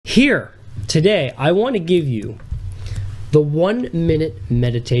Here, today, I want to give you the 1-minute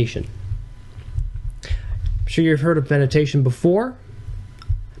meditation. I'm sure you've heard of meditation before,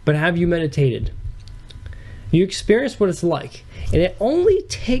 but have you meditated? You experience what it's like, and it only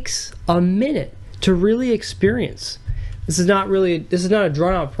takes a minute to really experience. This is not a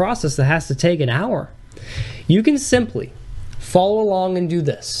drawn-out process that has to take an hour. You can simply follow along and do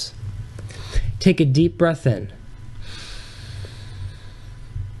this. Take a deep breath in.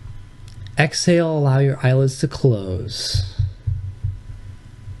 Exhale, allow your eyelids to close.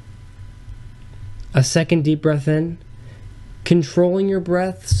 A second deep breath in, controlling your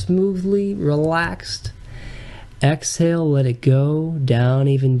breath smoothly, relaxed. Exhale, let it go down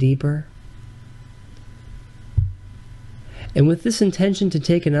even deeper. And with this intention to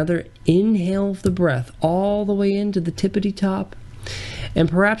take another inhale of the breath all the way into the tippity top, and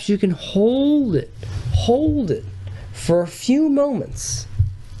perhaps you can hold it for a few moments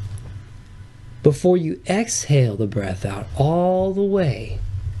before you exhale the breath out all the way.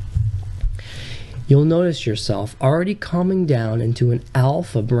 You'll notice yourself already calming down into an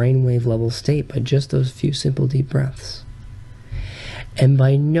alpha brainwave level state by just those few simple deep breaths. And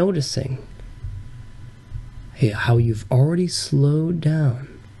by noticing how you've already slowed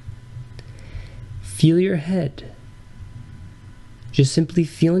down, feel your head. Just simply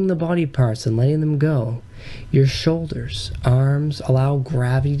feeling the body parts and letting them go. Your shoulders, arms, allow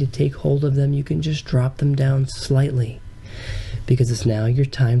gravity to take hold of them. You can just drop them down slightly, because it's now your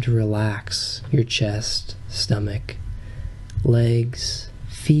time to relax your chest, stomach, legs,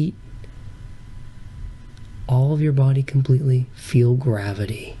 feet, all of your body completely. Feel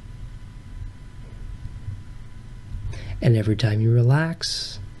gravity. And every time you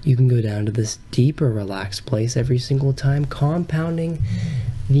relax, you can go down to this deeper relaxed place every single time, compounding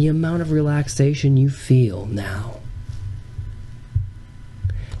the amount of relaxation you feel now.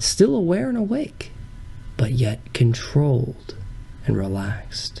 Still aware and awake, but yet controlled and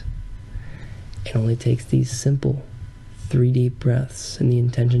relaxed. It only takes these simple 3 deep breaths and the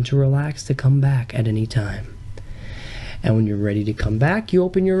intention to relax to come back at any time. And when you're ready to come back, you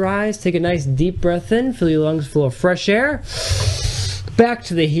open your eyes, take a nice deep breath in, fill your lungs full of fresh air, back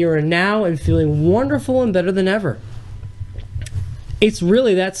to the here and now, and feeling wonderful and better than ever. It's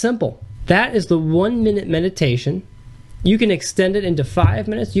really that simple. That is the 1-minute meditation. You can extend it into 5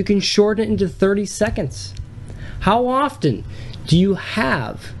 minutes. You can shorten it into 30 seconds. How often do you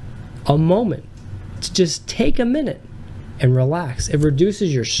have a moment to just take a minute and relax? It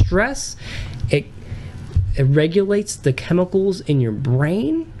reduces your stress. It regulates the chemicals in your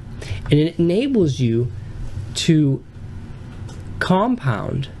brain, and it enables you to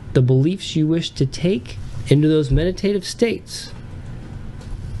compound the beliefs you wish to take into those meditative states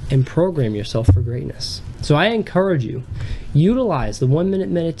and program yourself for greatness. So I encourage you, utilize the 1-minute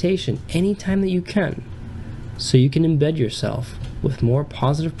meditation anytime that you can, so you can embed yourself with more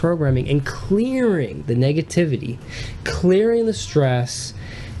positive programming and clearing the negativity, clearing the stress,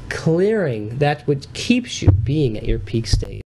 clearing that which keeps you being at your peak state.